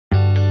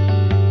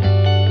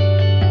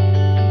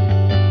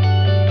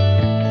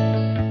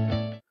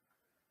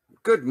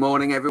Good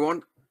morning,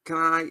 everyone. Can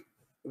I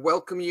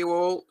welcome you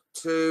all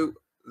to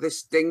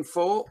this Ding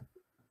 4?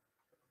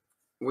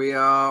 We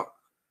are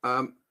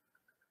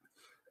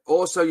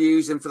also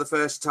using for the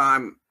first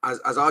time as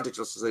our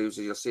digital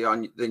solution, you'll see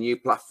on the new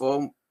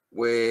platform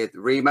with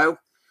Remo,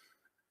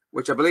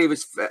 which I believe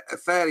is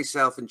fairly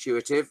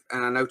self-intuitive.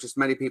 And I noticed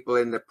many people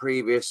in the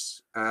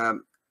previous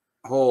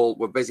hall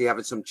were busy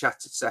having some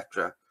chats,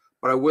 etc.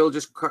 But I will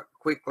just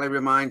quickly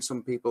remind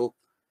some people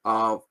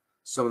of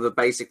some of the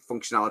basic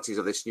functionalities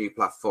of this new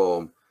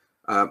platform,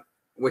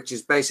 which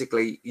is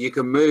basically you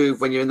can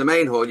move when you're in the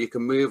main hall, you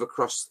can move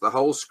across the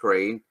whole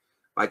screen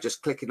by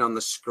just clicking on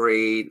the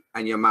screen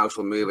and your mouse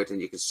will move it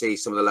and you can see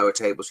some of the lower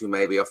tables who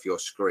may be off your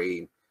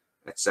screen,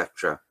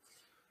 etc.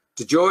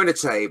 To join a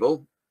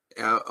table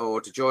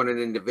or to join an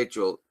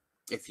individual,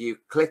 if you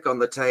click on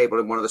the table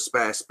in one of the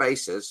spare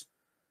spaces,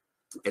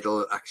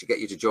 it'll actually get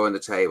you to join the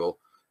table,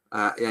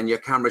 and your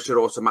camera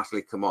should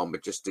automatically come on,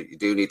 but just you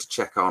do need to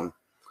check on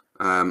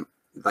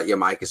that your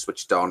mic is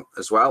switched on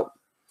as well.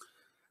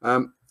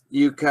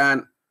 You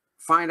can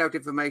find out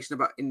information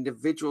about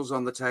individuals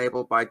on the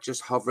table by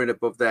just hovering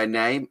above their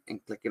name and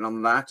clicking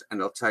on that,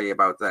 and it'll tell you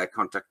about their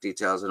contact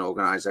details and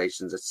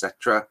organizations,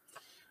 etc.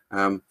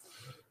 Now,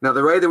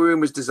 the way the room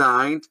was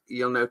designed,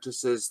 you'll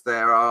notice is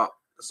there are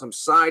some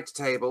side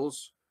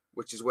tables,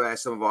 which is where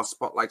some of our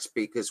spotlight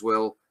speakers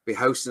will be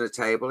hosting a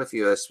table if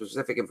you have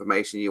specific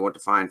information you want to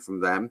find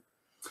from them.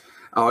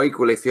 Or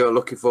equally, if you're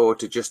looking forward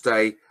to just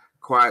a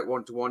quiet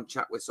one-to-one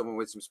chat with someone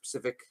with some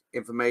specific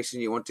information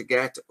you want to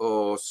get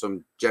or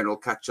some general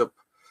catch-up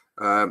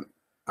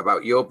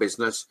about your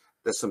business,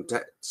 there's some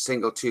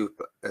single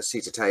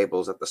two-seater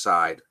tables at the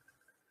side.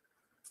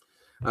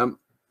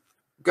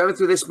 Going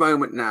through this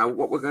moment now,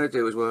 what we're going to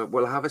do is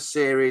we'll have a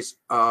series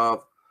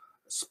of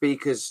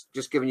speakers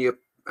just giving you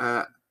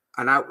an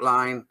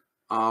outline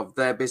of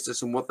their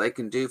business and what they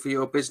can do for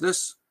your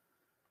business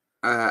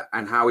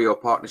and how your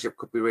partnership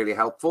could be really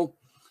helpful.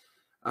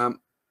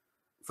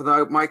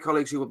 For my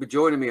colleagues who will be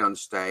joining me on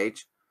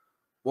stage,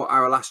 what I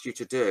will ask you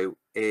to do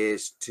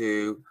is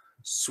to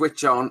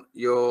switch on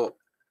your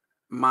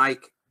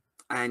mic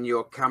and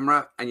your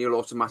camera and you'll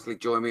automatically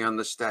join me on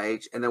the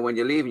stage. And then when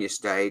you're leaving your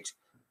stage,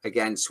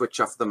 again,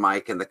 switch off the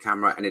mic and the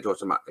camera and it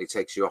automatically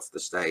takes you off the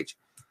stage.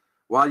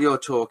 While you're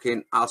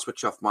talking, I'll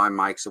switch off my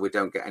mic so we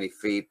don't get any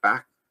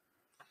feedback.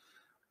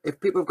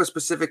 If people have got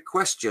specific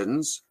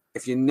questions,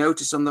 if you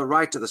notice on the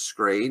right of the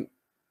screen,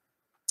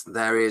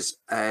 there is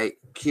a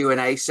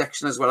Q&A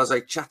section as well as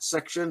a chat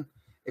section.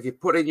 If you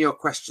put in your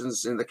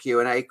questions in the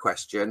Q&A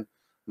question,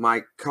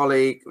 my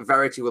colleague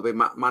Verity will be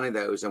manning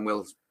those and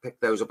we'll pick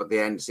those up at the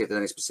end to see if there's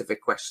any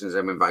specific questions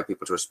and we invite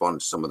people to respond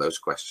to some of those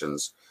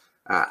questions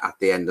at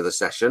the end of the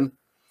session.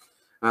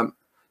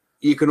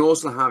 You can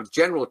also have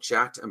general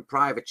chat and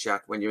private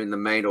chat when you're in the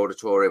main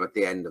auditorium at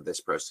the end of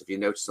this process. If you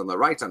notice on the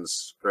right-hand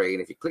screen,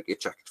 if you click your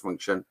chat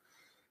function,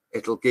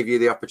 it'll give you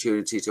the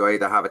opportunity to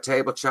either have a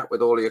table chat with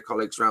all of your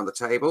colleagues around the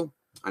table,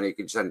 and you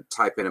can just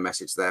type in a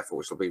message there for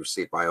which will be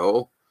received by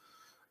all.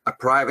 A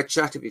private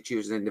chat if you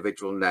choose an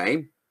individual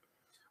name,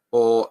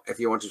 or if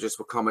you want to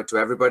just comment to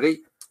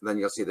everybody, then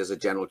you'll see there's a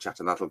general chat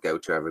and that'll go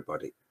to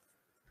everybody.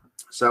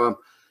 So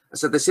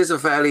this is a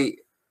fairly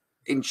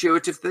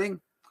intuitive thing.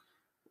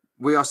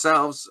 We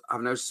ourselves, I've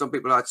noticed some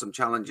people had some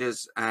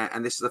challenges,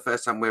 and this is the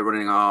first time we're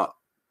running our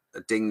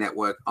Ding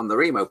network on the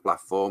Remo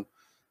platform.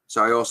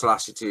 So I also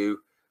ask you to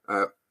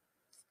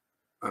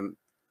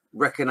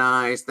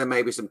recognize there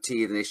may be some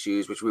teething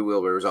issues, which we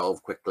will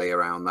resolve quickly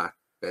around that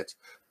bit.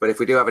 But if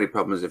we do have any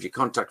problems, if you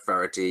contact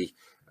Verity,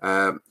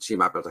 she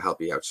might be able to help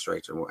you out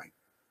straight away.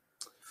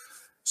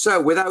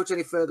 So without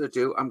any further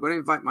ado, I'm going to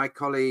invite my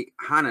colleague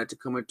Hannah to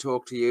come and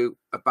talk to you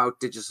about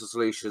Digital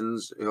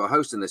Solutions, who are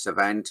hosting this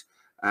event,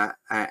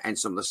 and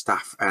some of the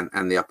staff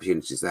and the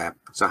opportunities there.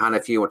 So Hannah,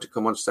 if you want to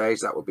come on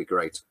stage, that would be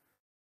great.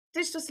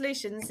 Digital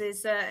Solutions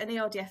is an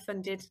ERDF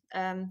funded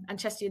and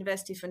Chester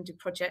University funded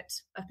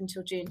project up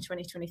until June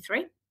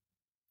 2023.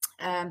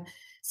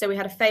 So we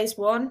had a phase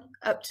 1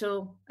 up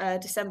till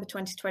December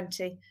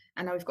 2020,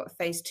 and now we've got a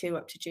phase 2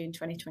 up to June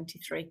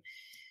 2023.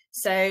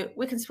 So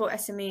we can support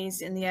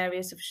SMEs in the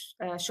areas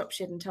of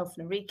Shropshire and Telford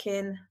and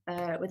Wrekin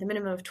with a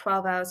minimum of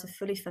 12 hours of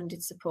fully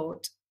funded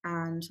support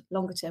and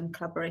longer term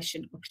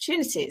collaboration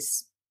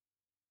opportunities.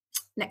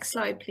 Next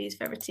slide, please,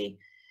 Verity.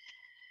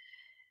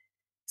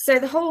 So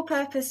the whole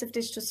purpose of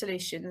Digital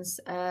Solutions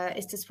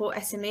is to support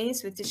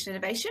SMEs with digital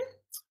innovation,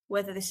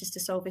 whether this is to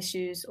solve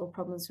issues or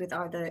problems with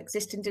either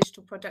existing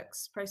digital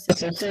products,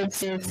 processes, or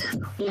services,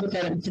 or the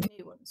development of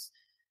new ones.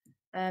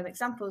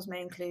 Examples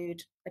may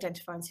include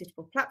identifying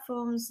suitable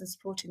platforms and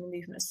supporting the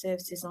movement of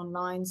services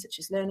online, such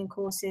as learning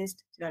courses,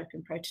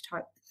 developing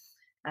prototype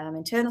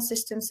internal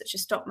systems, such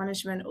as stock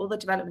management, or the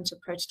development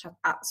of prototype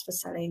apps for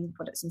selling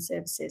products and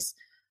services.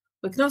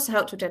 We can also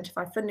help to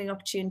identify funding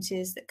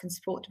opportunities that can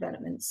support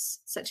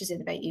developments such as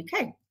Innovate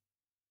UK.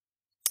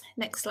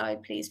 Next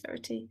slide, please,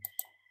 Verity.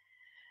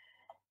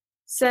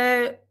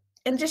 So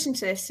In addition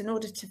to this, in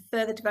order to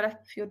further develop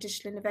your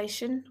digital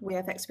innovation, we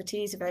have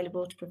expertise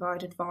available to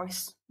provide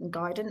advice and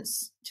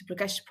guidance to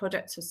progress your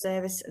product or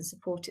service and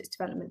support its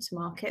development to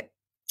market.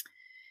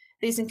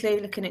 These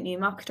include looking at new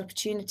market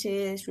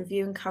opportunities,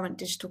 reviewing current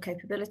digital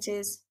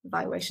capabilities,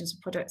 evaluations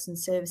of products and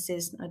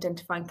services, and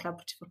identifying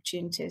collaborative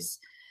opportunities.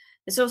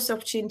 There's also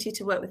opportunity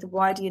to work with the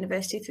wider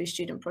university through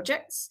student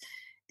projects.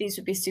 These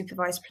would be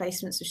supervised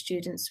placements of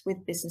students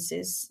with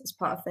businesses as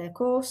part of their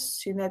course,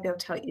 who may be able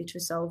to help you to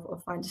resolve or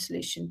find a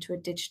solution to a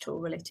digital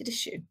related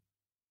issue.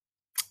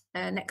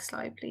 Next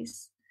slide,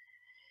 please.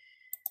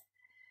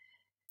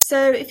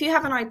 So if you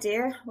have an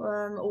idea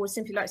or would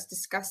simply like to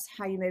discuss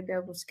how you may be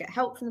able to get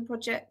help from the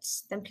project,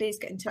 then please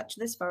get in touch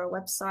with us via our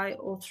website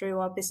or through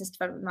our business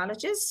development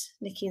managers,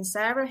 Nikki and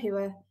Sarah, who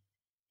are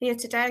here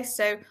today.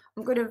 So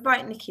I'm going to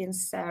invite Nikki and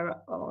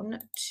Sarah on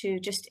to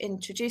just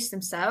introduce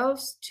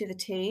themselves to the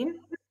team,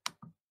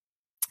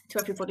 to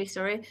everybody,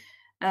 sorry,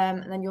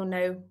 and then you'll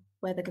know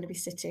where they're going to be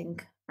sitting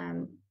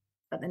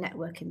at the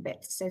networking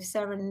bit. So if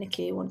Sarah and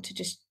Nikki want to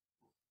just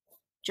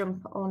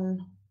jump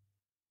on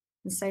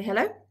and say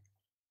hello.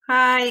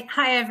 Hi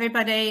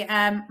everybody.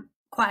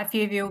 Quite a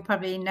few of you will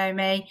probably know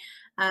me.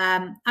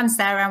 I'm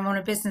Sarah. I'm one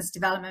of the business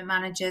development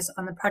managers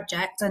on the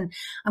project, and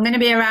I'm going to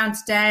be around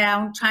today.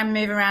 I'll try and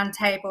move around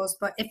tables,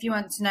 but if you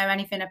want to know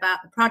anything about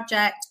the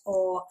project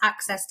or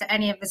access to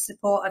any of the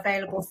support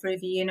available through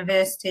the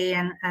university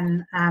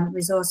and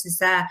resources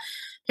there,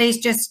 please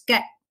just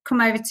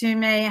come over to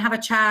me, have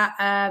a chat.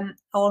 I'll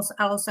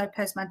also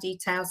post my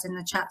details in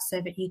the chat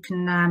so that you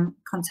can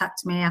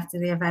contact me after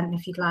the event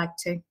if you'd like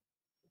to.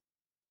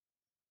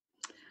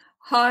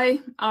 Hi,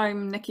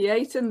 I'm Nikki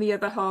Ayton, the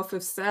other half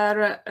of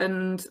Sarah,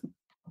 and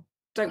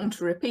don't want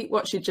to repeat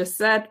what she just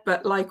said,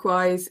 but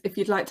likewise, if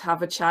you'd like to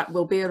have a chat,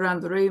 we'll be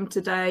around the room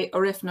today,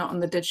 or if not, on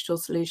the digital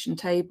solution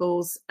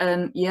tables.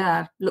 And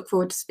yeah, look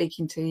forward to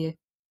speaking to you.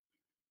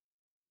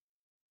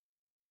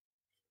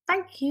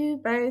 Thank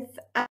you both.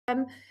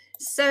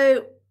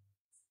 So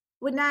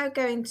we're now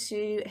going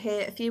to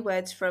hear a few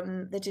words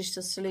from the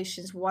Digital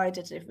Solutions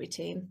wider delivery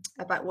team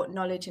about what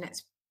knowledge and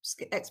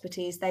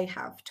expertise they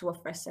have to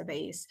offer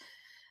SMEs.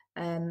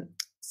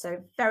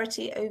 So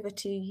Verity, over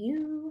to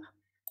you.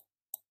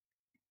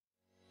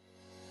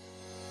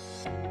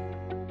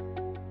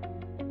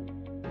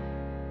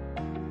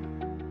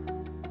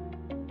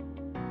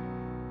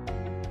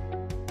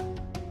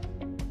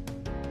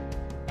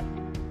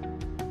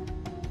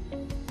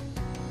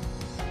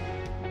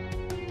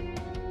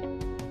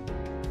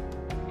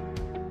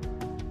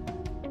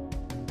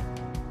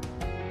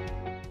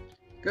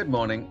 Good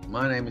morning,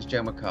 my name is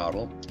Joe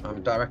McCardle.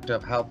 I'm Director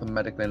of Health and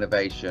Medical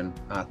Innovation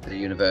at the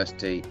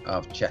University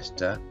of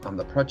Chester. I'm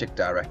the Project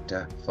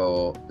Director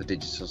for the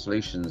Digital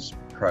Solutions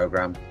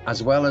Programme,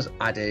 as well as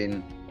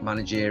adding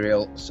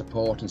managerial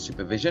support and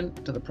supervision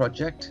to the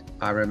project.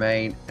 I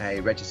remain a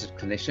registered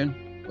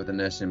clinician with the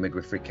Nursing and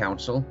Midwifery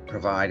Council,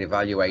 provide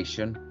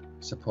evaluation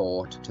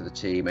support to the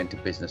team and to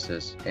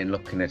businesses in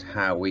looking at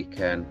how we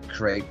can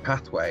create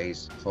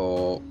pathways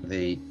for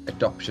the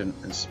adoption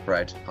and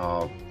spread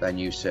of their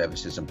new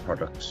services and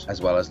products,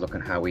 as well as looking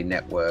at how we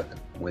network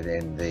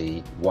within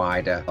the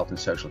wider health and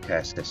social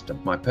care system.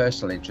 My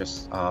personal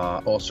interests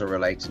are also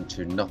relating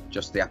to not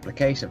just the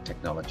application of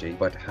technology,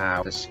 but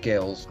how the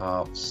skills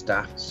of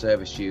staff,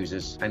 service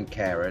users and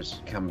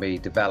carers can be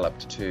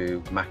developed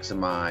to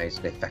maximise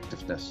the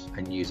effectiveness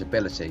and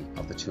usability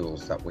of the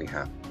tools that we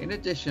have. In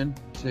addition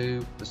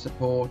to the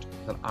support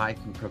that I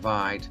can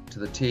provide to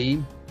the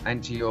team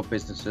and to your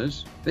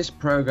businesses, this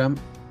programme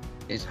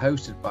is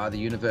hosted by the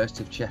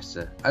University of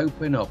Chester,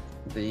 open up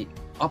the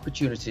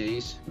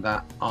opportunities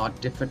that our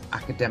different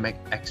academic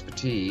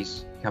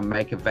expertise can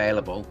make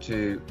available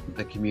to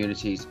the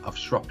communities of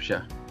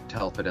Shropshire,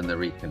 Telford and the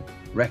Wrekin,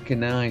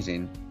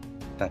 recognising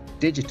that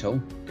digital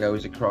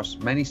goes across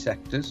many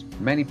sectors,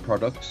 many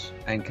products,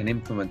 and can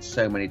implement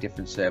so many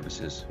different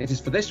services. It is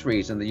for this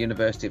reason the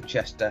University of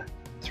Chester,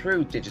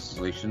 through Digital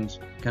Solutions,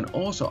 can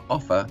also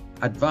offer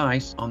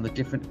advice on the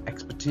different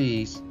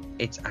expertise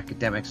its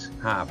academics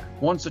have.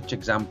 One such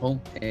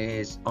example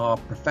is our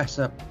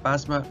Professor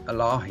Basma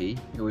Elahi,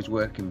 who is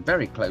working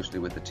very closely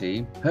with the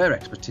team. Her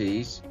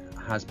expertise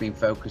has been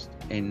focused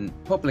in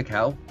public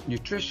health,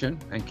 nutrition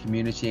and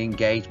community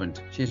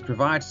engagement. She has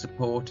provided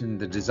support in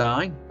the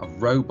design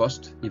of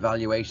robust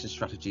evaluation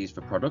strategies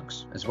for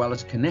products, as well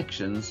as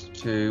connections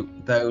to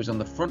those on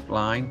the front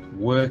line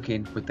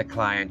working with the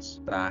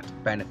clients that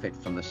benefit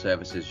from the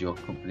services your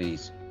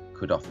companies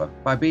could offer.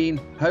 By being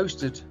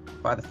hosted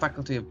by the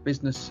Faculty of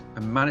Business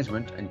and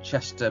Management and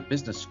Chester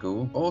Business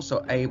School,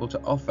 also able to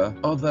offer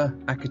other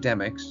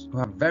academics who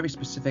have very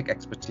specific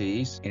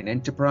expertise in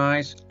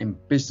enterprise, in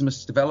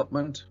business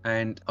development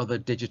and other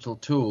digital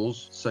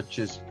tools such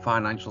as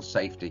financial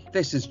safety.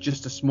 This is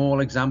just a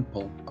small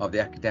example of the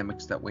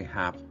academics that we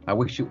have. I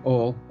wish you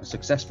all a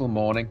successful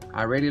morning.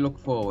 I really look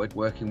forward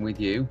working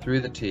with you through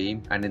the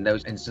team and in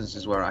those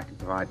instances where I can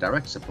provide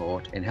direct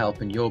support in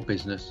helping your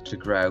business to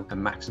grow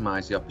and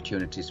maximise the opportunity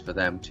opportunities for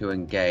them to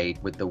engage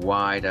with the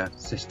wider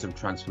system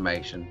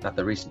transformation that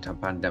the recent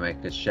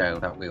pandemic has shown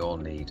that we all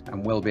need,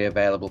 and will be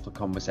available for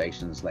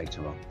conversations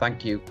later on.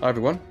 Thank you. Hi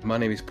everyone, my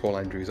name is Paul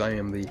Andrews. I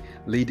am the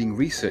leading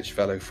research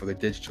fellow for the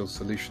Digital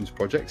Solutions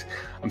Project.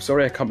 I'm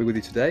sorry I can't be with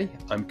you today.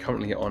 I'm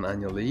currently on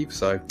annual leave,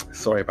 so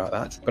sorry about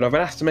that. But I've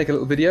been asked to make a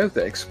little video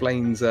that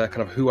explains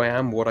kind of who I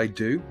am, what I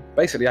do.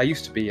 Basically, I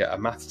used to be a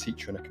maths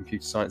teacher and a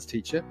computer science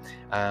teacher.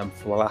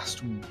 For the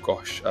last,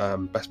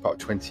 best part of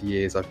 20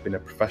 years, I've been a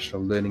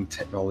professional learning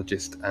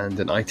technologist and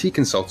an IT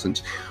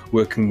consultant,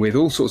 working with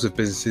all sorts of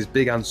businesses,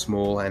 big and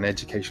small, and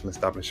educational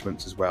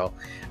establishments as well,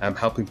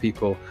 helping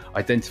people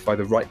identify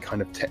the right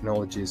kind of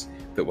technologies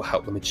that will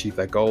help them achieve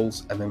their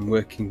goals, and then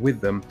working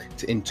with them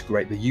to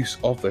integrate the use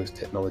of those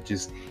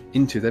technologies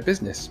into their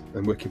business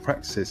and working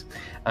practices.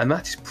 And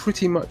that is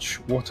pretty much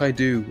what I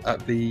do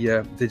at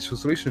the Digital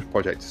Solutions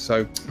Project.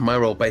 So my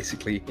role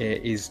basically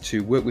is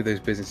to work with those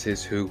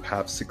businesses who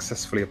have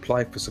successfully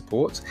applied for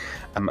support,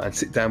 and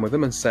sit down with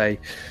them and say,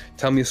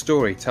 tell me a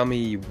story, tell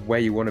me where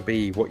you want to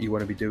be, what you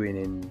want to be doing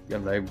in, I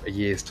don't know, a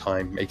year's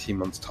time, 18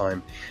 months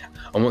time.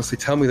 And once they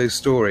tell me those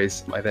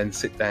stories, I then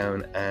sit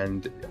down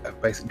and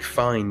basically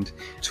find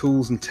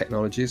tools and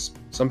technologies,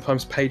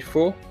 sometimes paid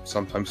for,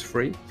 sometimes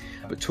free,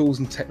 but tools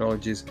and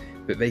technologies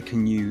that they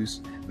can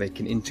use, they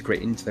can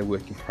integrate into their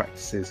working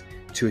practices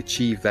to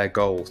achieve their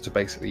goals, to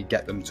basically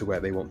get them to where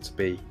they want to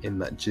be in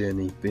that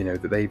journey,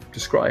 that they've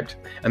described.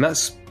 And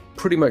that's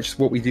pretty much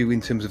what we do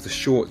in terms of the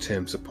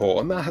short-term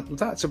support, and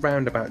that's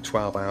around about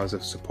 12 hours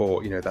of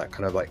support, that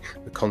kind of like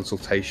the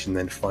consultation,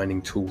 then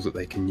finding tools that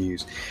they can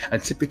use.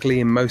 And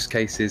typically in most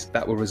cases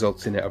that will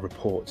result in a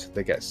report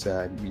that gets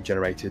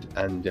generated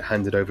and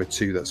handed over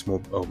to that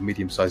small or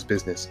medium-sized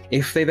business.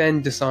 If they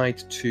then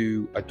decide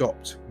to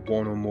adopt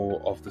one or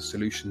more of the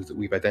solutions that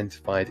we've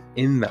identified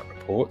in that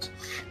report,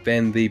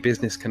 then the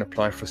business can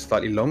apply for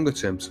slightly longer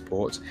term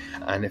support.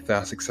 And if they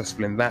are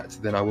successful in that,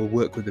 then I will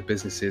work with the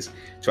businesses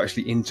to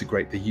actually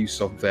integrate the use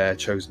of their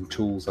chosen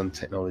tools and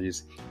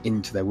technologies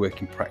into their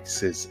working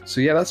practices. So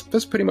yeah,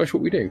 that's pretty much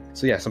what we do.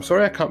 So yes, I'm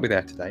sorry I can't be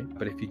there today,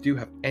 but if you do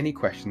have any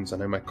questions, I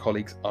know my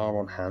colleagues are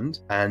on hand.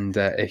 And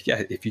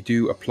if you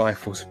do apply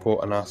for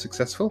support and are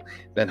successful,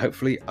 then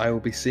hopefully I will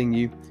be seeing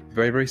you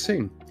very, very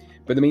soon.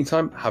 But in the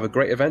meantime, have a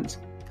great event,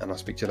 and I'll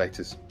speak to you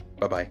later.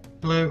 Bye-bye.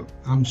 Hello,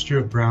 I'm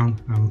Stuart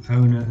Brown. I'm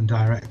owner and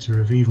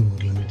director of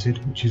Evenwood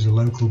Limited, which is a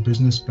local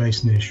business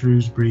based near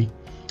Shrewsbury,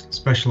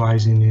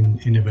 specialising in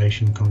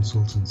innovation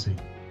consultancy.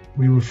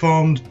 We were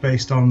formed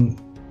based on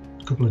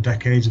a couple of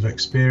decades of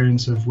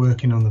experience of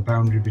working on the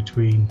boundary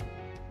between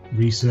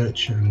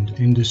research and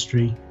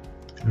industry,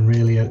 and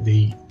really at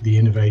the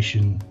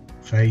innovation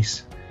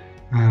phase.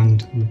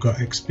 And we've got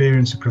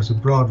experience across a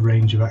broad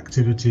range of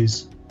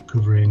activities,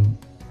 covering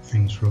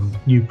things from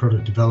new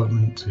product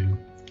development to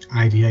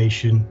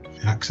ideation,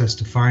 access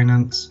to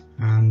finance,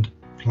 and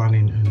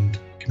planning and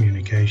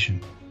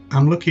communication.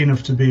 I'm lucky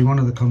enough to be one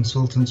of the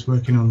consultants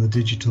working on the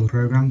digital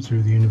programme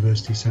through the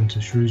University Centre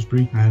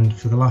Shrewsbury, and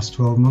for the last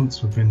 12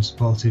 months we've been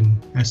supporting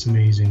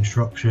SMEs in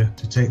Shropshire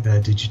to take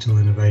their digital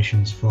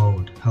innovations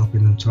forward,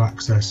 helping them to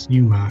access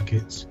new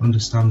markets,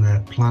 understand their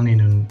planning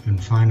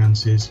and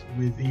finances.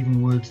 With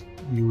Evenwood,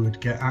 you would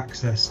get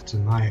access to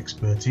my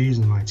expertise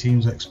and my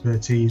team's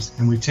expertise,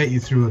 and we take you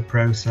through a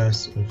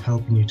process of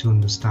helping you to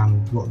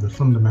understand what the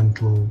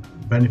fundamental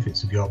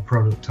benefits of your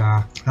product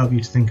are, help you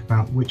to think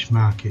about which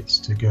markets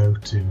to go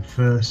to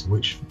first,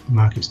 which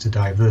markets to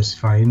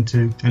diversify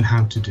into, and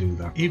how to do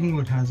that.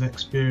 Evenwood has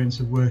experience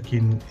of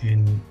working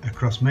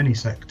across many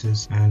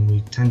sectors, and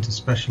we tend to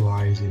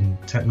specialise in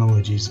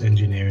technologies,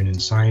 engineering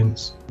and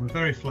science. We're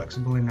very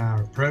flexible in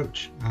our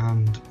approach,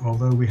 and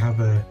although we have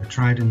a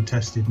tried and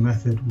tested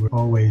method, we're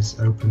always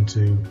open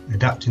to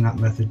adapting that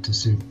method to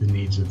suit the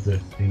needs of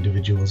the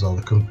individuals or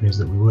the companies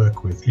that we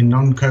work with. In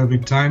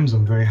non-COVID times,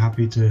 I'm very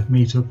happy to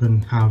meet up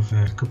and have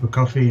a cup of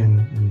coffee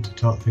and to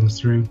talk things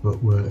through,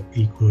 but we're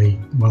equally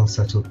well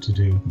set up to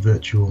do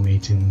virtual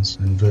meetings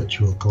and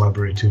virtual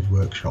collaborative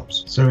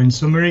workshops. So in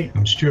summary,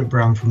 I'm Stuart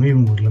Brown from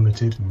Evenwood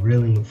Limited, and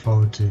really look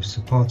forward to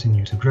supporting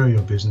you to grow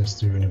your business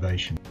through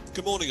innovation.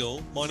 Good morning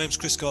all, my name's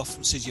Chris Goff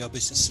from CGR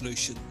Business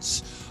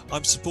Solutions.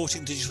 I'm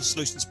supporting Digital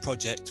Solutions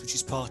Project, which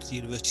is part of the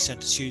University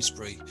Centre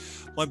Shrewsbury.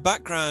 My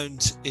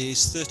background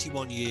is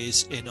 31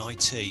 years in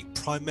IT,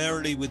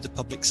 primarily with the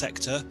public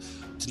sector,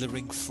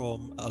 delivering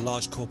from a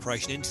large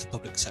corporation into the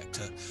public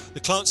sector. The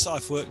clients that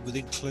I've worked with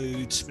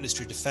include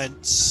Ministry of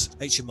Defence,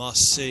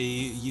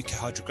 HMRC, UK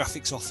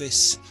Hydrographics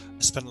Office.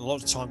 I spent a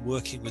lot of time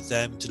working with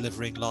them,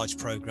 delivering large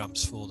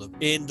programs for them.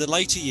 In the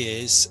later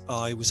years,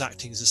 I was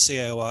acting as a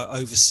COO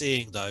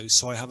overseeing those,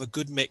 so I have a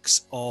good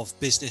mix of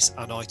business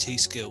and IT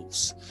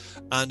skills.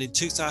 And in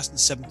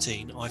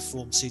 2017, I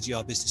formed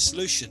CGR Business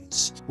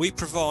Solutions. We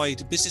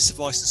provide business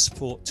advice and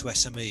support to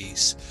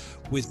SMEs.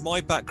 With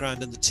my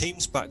background and the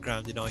team's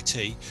background in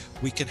IT,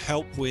 we can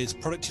help with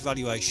product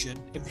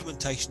evaluation,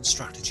 implementation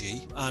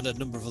strategy, and a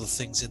number of other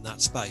things in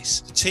that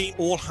space. The team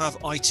all have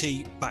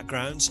IT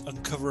backgrounds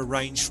and cover a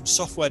range from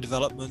software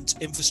development,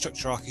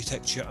 infrastructure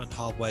architecture and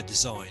hardware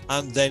design,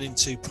 and then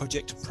into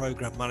project and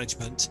program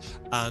management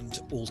and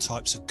all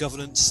types of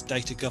governance,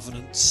 data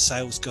governance,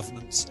 sales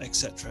governance,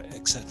 etc,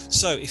 etc.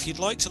 So if you'd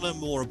like to learn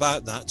more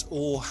about that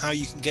or how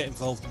you can get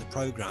involved in the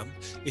program,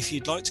 if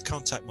you'd like to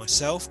contact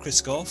myself,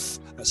 Chris Goff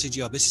at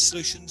CGR Business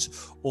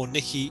Solutions, or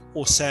Nikki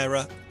or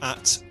Sarah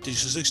at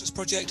Digital Solutions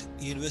Project,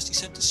 University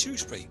Centre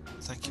Shrewsbury.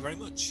 Thank you very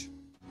much.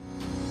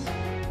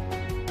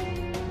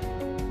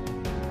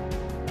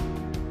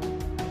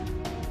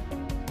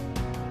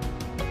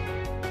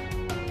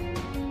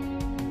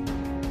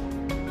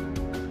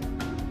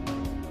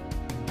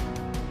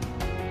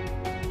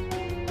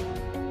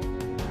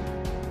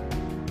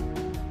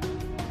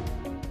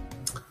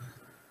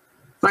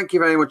 Thank you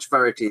very much,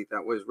 Verity.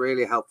 That was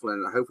really helpful,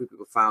 and hopefully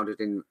people found it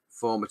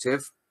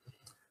informative.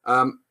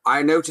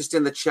 I noticed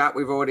in the chat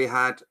we've already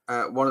had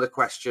one of the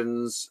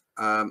questions,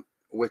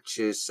 which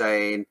is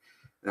saying,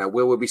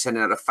 will we be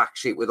sending out a fact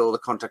sheet with all the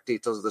contact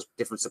details of the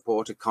different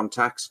supported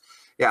contacts?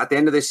 Yeah, at the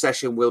end of this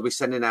session, we'll be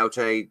sending out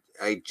a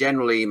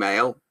general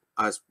email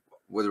as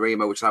with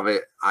Remo, which will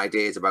have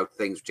ideas about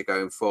things which are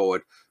going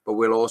forward, but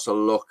we'll also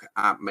look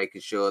at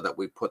making sure that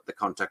we put the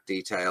contact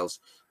details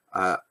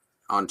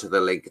onto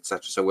the link,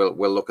 etc. So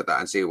we'll look at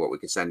that and see what we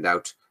can send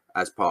out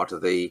as part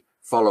of the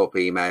follow-up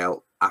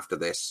email after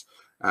this,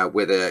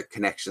 with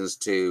connections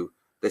to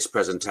this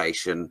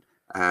presentation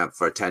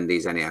for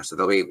attendees anyhow. So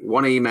there'll be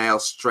one email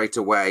straight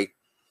away,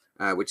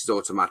 which is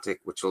automatic,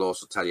 which will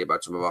also tell you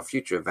about some of our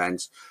future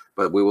events,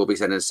 but we will be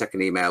sending a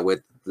second email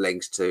with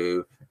links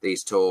to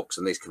these talks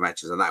and these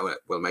conventions, and that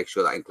will make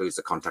sure that includes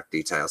the contact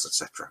details,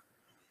 etc.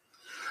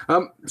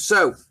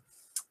 So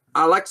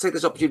I'd like to take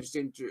this opportunity to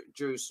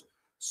introduce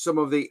some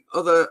of the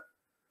other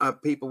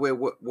people we're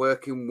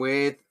working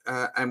with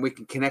and we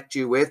can connect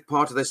you with.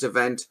 Part of this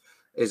event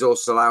is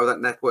also allow that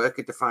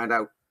networking to find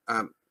out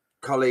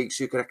colleagues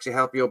who can actually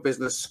help your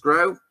business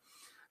grow.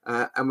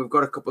 And we've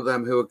got a couple of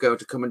them who are going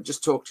to come and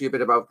just talk to you a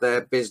bit about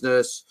their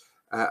business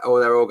or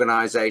their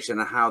organization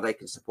and how they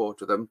can support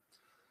them.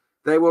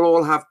 They will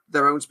all have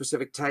their own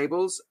specific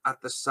tables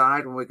at the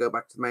side when we go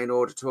back to the main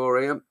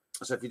auditorium.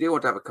 So if you do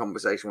want to have a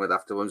conversation with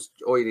afterwards,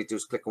 all you need to do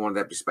is click on one of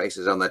the empty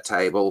spaces on their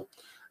table.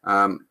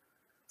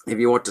 If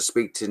you want to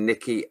speak to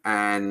Nikki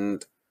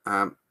and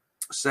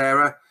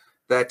Sarah,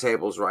 their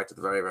table's right at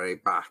the very, very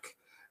back.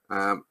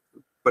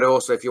 But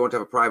also, if you want to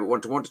have a private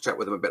one-to-one to chat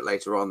with them a bit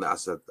later on,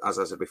 as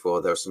I said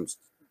before, there are some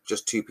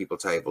just two people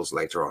tables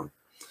later on.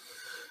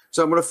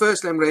 So I'm going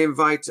to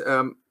invite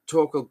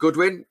Torquil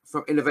Goodwin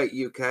from Innovate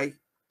UK.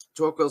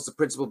 Torquil's the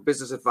Principal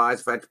Business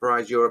Advisor for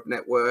Enterprise Europe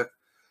Network,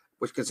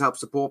 which can help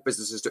support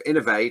businesses to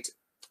innovate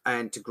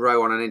and to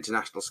grow on an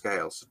international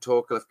scale. So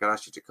Torquil, if I could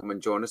ask you to come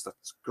and join us,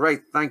 that's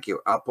great. Thank you.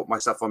 I'll put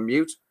myself on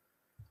mute.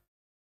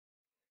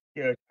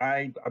 Yeah,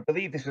 I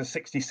believe this was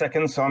 60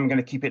 seconds, so I'm going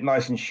to keep it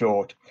nice and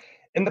short.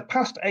 In the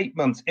past 8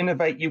 months,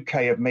 Innovate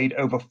UK have made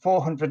over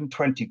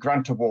 420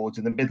 grant awards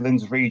in the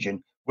Midlands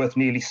region worth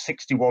nearly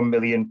 £61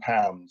 million.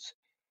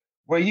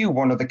 Were you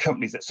one of the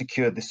companies that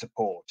secured this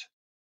support?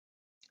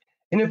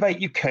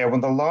 Innovate UK are one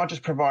of the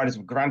largest providers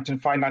of grant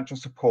and financial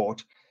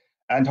support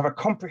and have a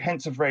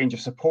comprehensive range of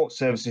support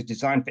services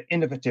designed for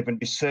innovative and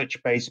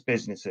research-based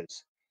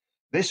businesses.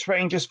 This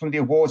ranges from the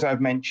awards I've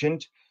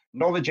mentioned,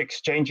 knowledge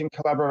exchange and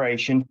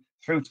collaboration,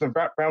 through to the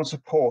wraparound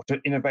support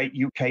at Innovate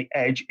UK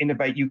Edge,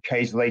 Innovate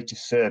UK's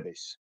latest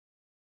service.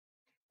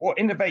 What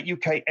Innovate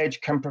UK Edge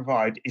can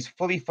provide is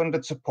fully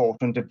funded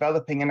support on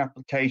developing an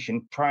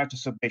application prior to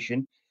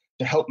submission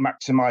to help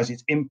maximise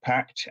its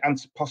impact and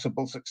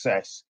possible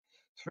success,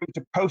 through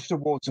to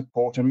post-award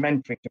support and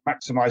mentoring to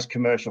maximise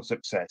commercial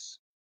success.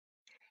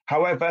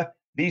 However,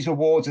 these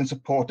awards and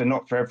support are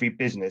not for every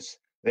business.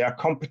 They are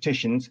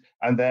competitions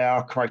and they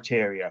are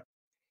criteria.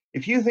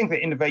 If you think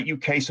that Innovate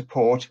UK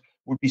support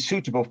would be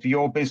suitable for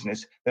your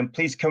business, then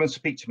please come and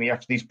speak to me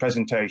after these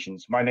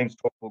presentations. My name's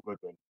Torquil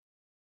Goodwin.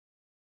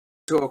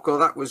 Torquil,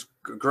 that was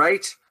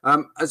great.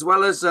 As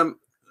well as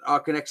our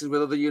connections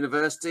with other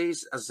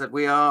universities, as I said,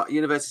 we are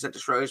University Centre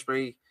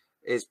Shrewsbury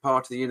is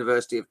part of the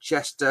University of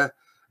Chester.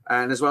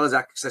 And as well as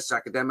access to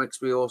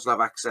academics, we also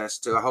have access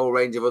to a whole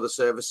range of other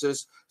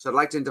services. So I'd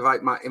like to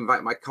invite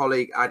my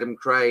colleague, Adam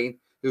Crane,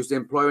 who's the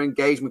Employer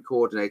Engagement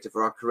Coordinator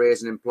for our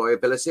Careers and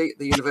Employability at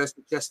the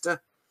University of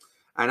Chester.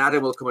 And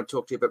Adam will come and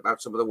talk to you a bit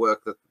about some of the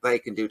work that they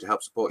can do to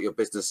help support your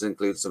business,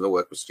 including some of the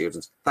work with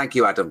students. Thank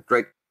you, Adam.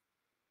 Great.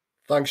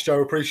 Thanks,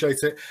 Joe. Appreciate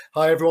it.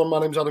 Hi, everyone. My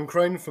name's Adam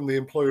Crane from the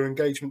Employer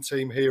Engagement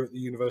Team here at the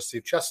University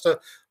of Chester.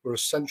 We're a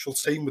central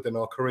team within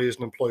our Careers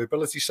and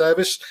Employability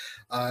Service,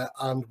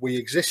 and we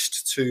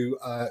exist to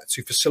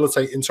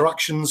facilitate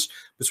interactions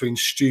between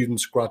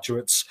students,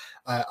 graduates,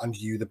 and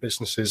you, the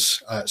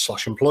businesses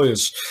 /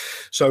 employers.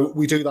 So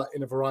we do that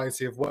in a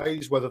variety of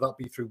ways, whether that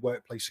be through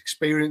workplace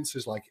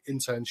experiences like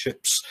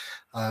internships,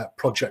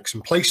 projects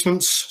and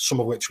placements, some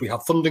of which we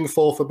have funding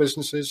for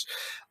businesses,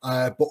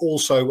 but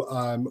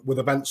also with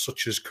events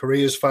such as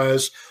careers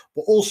fairs,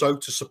 but also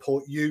to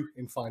support you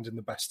in finding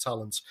the best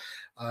talent.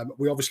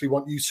 We obviously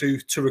want you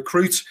to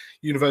recruit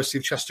University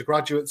of Chester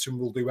graduates, and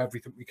we'll do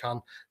everything we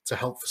can to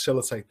help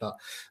facilitate that.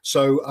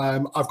 So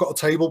I've got a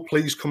table.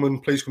 Please come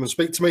and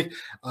speak to me.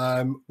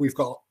 We've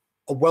got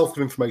a wealth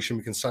of information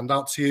we can send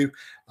out to you.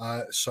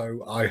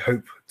 So I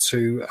hope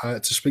to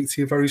speak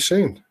to you very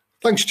soon.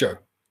 Thanks, Joe.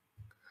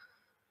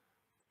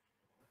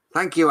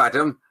 Thank you,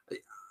 Adam.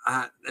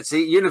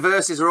 See,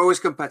 universities are always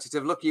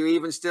competitive. Look, you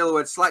even still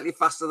were slightly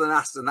faster than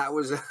Aston. That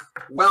was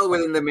well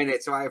within the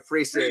minute, so I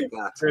appreciate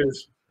that.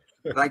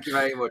 Thank you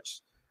very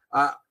much.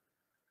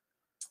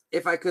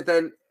 If I could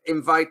then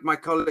invite my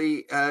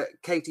colleague,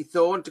 Katie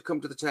Thorne, to come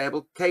to the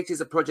table. Katie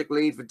is a project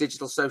lead for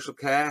digital social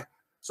care,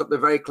 something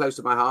very close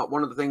to my heart.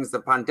 One of the things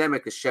the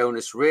pandemic has shown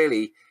us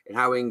really in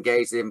how we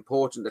engage the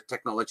importance of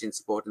technology in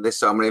supporting this.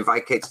 So I'm going to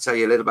invite Katie to tell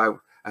you a little about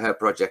her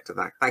project and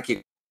that. Thank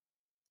you.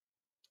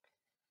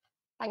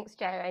 Thanks,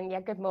 Joe. And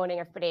yeah, good morning,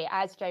 everybody.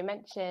 As Joe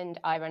mentioned,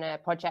 I run a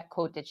project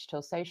called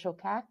Digital Social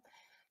Care.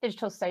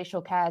 Digital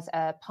Social Care is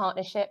a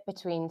partnership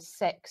between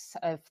 6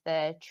 of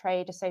the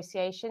trade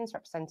associations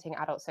representing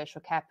adult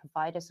social care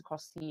providers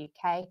across the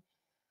UK.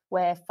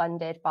 We're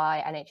funded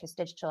by NHS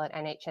Digital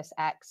and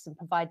NHSX and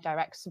provide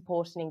direct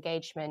support and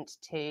engagement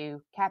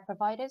to care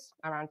providers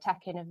around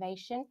tech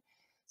innovation.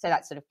 So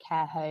that's sort of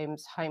care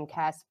homes, home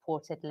care,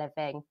 supported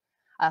living,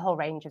 a whole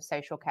range of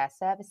social care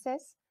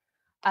services.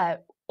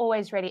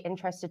 Always really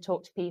interested to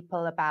talk to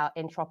people about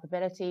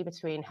interoperability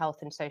between health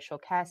and social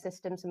care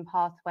systems and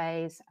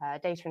pathways,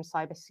 data and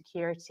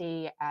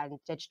cybersecurity and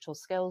digital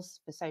skills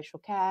for social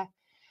care,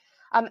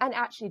 and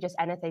actually just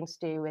anything to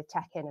do with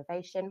tech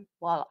innovation.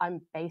 While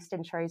I'm based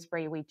in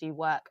Shrewsbury, we do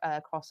work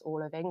across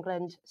all of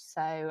England.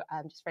 So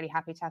I'm just really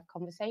happy to have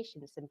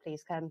conversations, and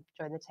please come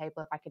join the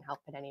table if I can help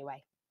in any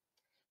way.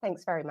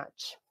 Thanks very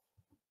much.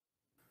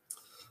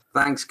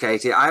 Thanks,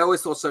 Katie. I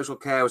always thought social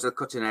care was a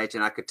cutting edge,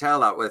 and I could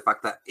tell that with the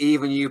fact that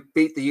even you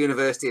beat the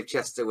University of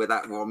Chester with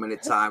that 1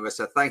 minute timer.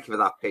 So thank you for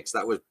that pitch.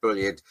 That was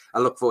brilliant. I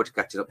look forward to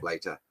catching up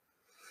later.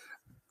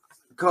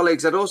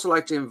 Colleagues, I'd also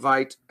like to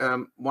invite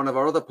one of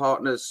our other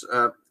partners,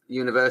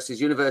 universities,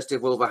 University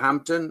of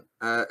Wolverhampton,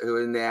 who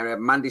are in the area,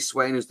 Mandy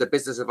Swain, who's the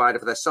business advisor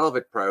for their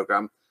Solvit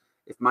programme.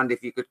 If Mandy,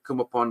 if you could come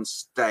up on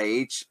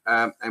stage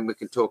and we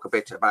can talk a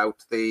bit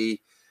about the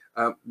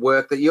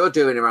work that you're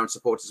doing around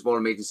supporting small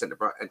and medium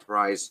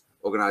enterprise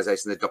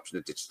organisations and the adoption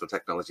of digital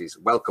technologies.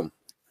 Welcome.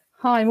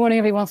 Hi, morning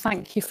everyone.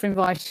 Thank you for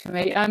inviting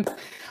me.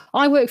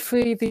 I work for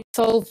the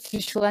Solve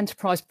Digital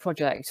Enterprise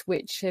Project,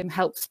 which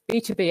helps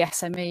B2B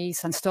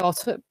SMEs and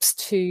startups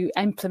to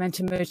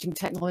implement emerging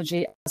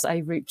technology as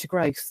a route to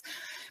growth.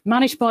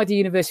 Managed by the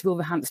University of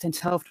Wolverhampton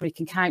Health and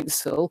Wrekin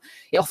Council,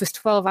 it offers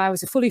 12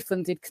 hours of fully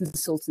funded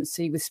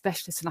consultancy with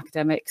specialists and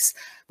academics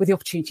with the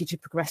opportunity to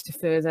progress to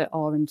further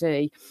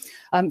R&D.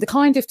 The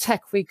kind of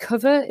tech we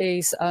cover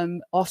is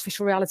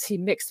artificial reality,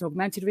 mixed and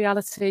augmented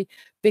reality,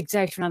 big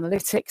data and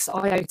analytics,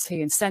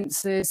 IoT and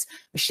sensors,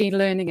 machine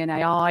learning and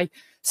AI,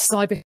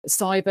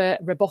 cyber,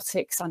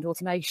 robotics and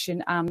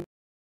automation, and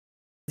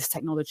this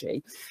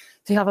technology.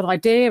 So you have an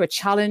idea, a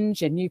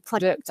challenge, a new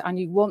product, and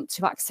you want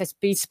to access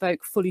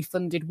bespoke, fully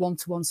funded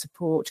one-to-one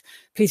support,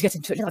 please get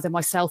in touch with either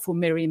myself or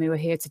Miriam, who are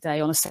here today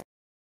on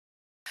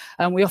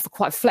a we offer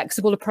quite a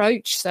flexible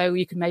approach, so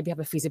you can maybe have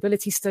a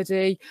feasibility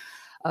study,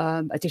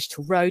 a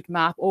digital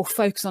roadmap, or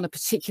focus on a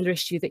particular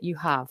issue that you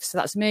have. So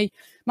that's me,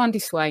 Mandy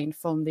Swain,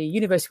 from the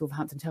University of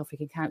Wolverhampton Health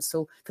and Wrekin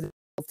Council for the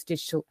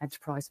Digital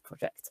Enterprise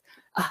Project.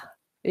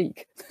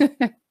 Eek.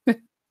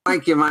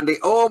 Thank you, Mandy.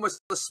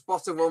 Almost the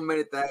spot of 1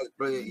 minute there. It's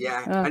brilliant.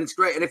 Yeah, and it's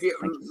great. And if you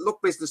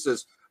look,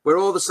 businesses, we're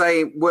all the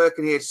same,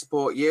 working here to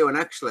support you. And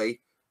actually,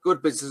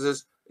 good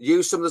businesses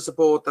use some of the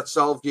support that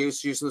Solve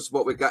use some of the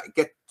support we got.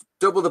 Get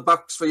double the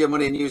bucks for your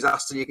money and use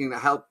Aston. You can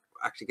help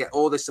actually get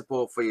all this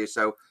support for you.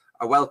 So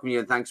I welcome you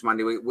and thanks,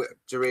 Mandy.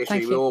 To reassure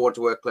you, we all want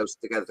to work closely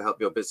together to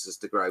help your business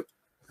to grow.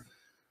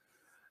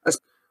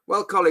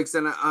 Well, colleagues,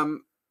 then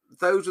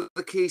those are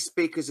the key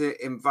speakers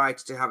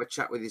invited to have a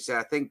chat with you. So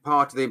I think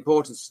part of the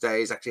importance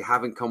today is actually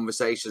having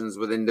conversations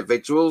with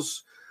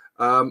individuals.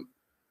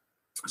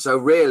 So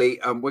really,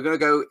 we're going to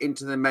go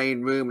into the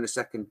main room in a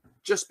second.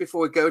 Just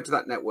before we go to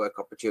that network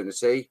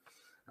opportunity,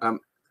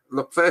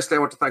 look, firstly, I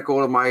want to thank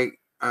all of my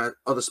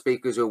other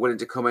speakers who are willing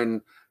to come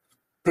in,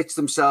 pitch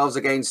themselves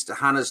against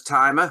Hannah's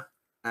timer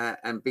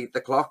and beat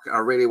the clock. I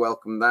really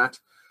welcome that.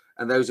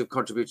 And those who've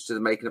contributed to the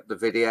making up the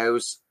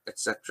videos,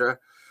 etc.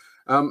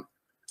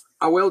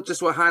 I will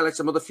just highlight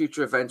some other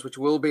future events which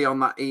will be on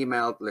that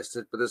email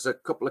listed, but there's a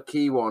couple of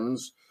key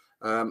ones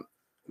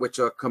which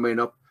are coming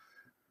up.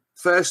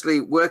 Firstly,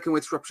 working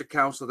with Shropshire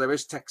Council, there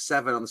is Tech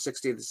 7 on the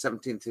 16th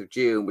and 17th of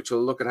June, which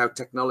will look at how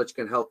technology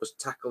can help us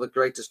tackle the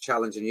greatest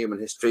challenge in human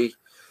history,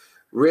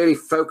 really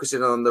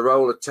focusing on the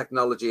role of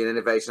technology and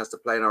innovation has to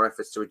play in our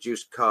efforts to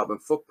reduce carbon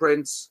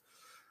footprints,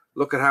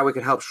 look at how we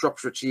can help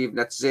Shropshire achieve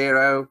net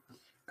zero,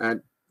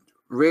 and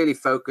really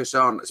focus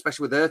on,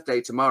 especially with Earth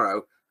Day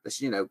tomorrow,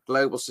 this,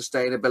 global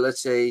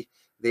sustainability,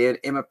 the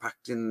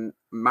impact in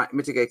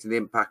mitigating the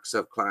impacts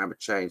of climate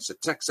change. So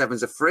Tech 7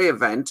 is a free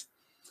event,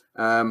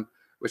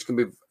 which can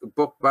be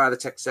booked by the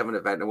Tech 7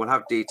 event, and we'll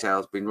have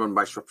details being run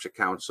by Shropshire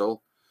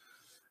Council.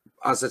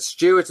 As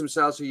Stuart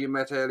himself, who you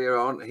met earlier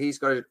on, he's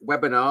got a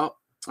webinar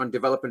on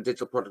developing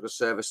digital product or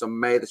service on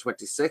May the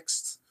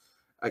 26th.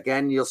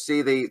 Again, you'll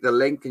see the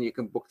link and you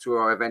can book through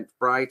our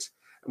Eventbrite.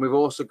 And we've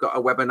also got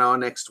a webinar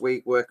next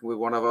week working with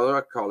one of our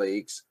other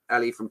colleagues,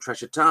 Ellie from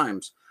Treasure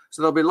Times.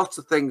 So there'll be lots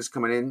of things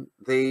coming in.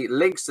 The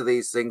links to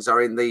these things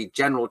are in the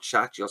general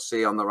chat you'll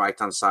see on the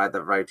right-hand side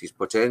that Verity's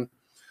put in.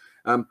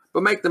 But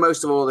make the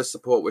most of all this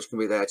support, which can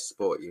be there to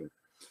support you.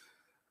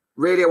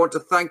 Really, I want to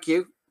thank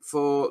you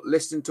for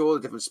listening to all the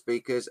different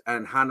speakers,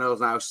 and Hannah will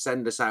now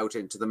send us out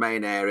into the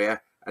main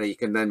area, and you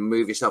can then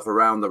move yourself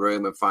around the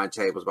room and find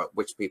tables about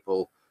which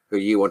people who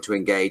you want to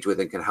engage with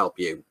and can help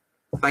you.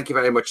 Thank you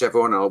very much,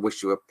 everyone. And I'll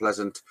wish you a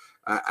pleasant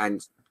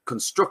and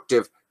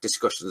constructive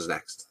discussions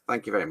next.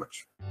 Thank you very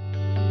much.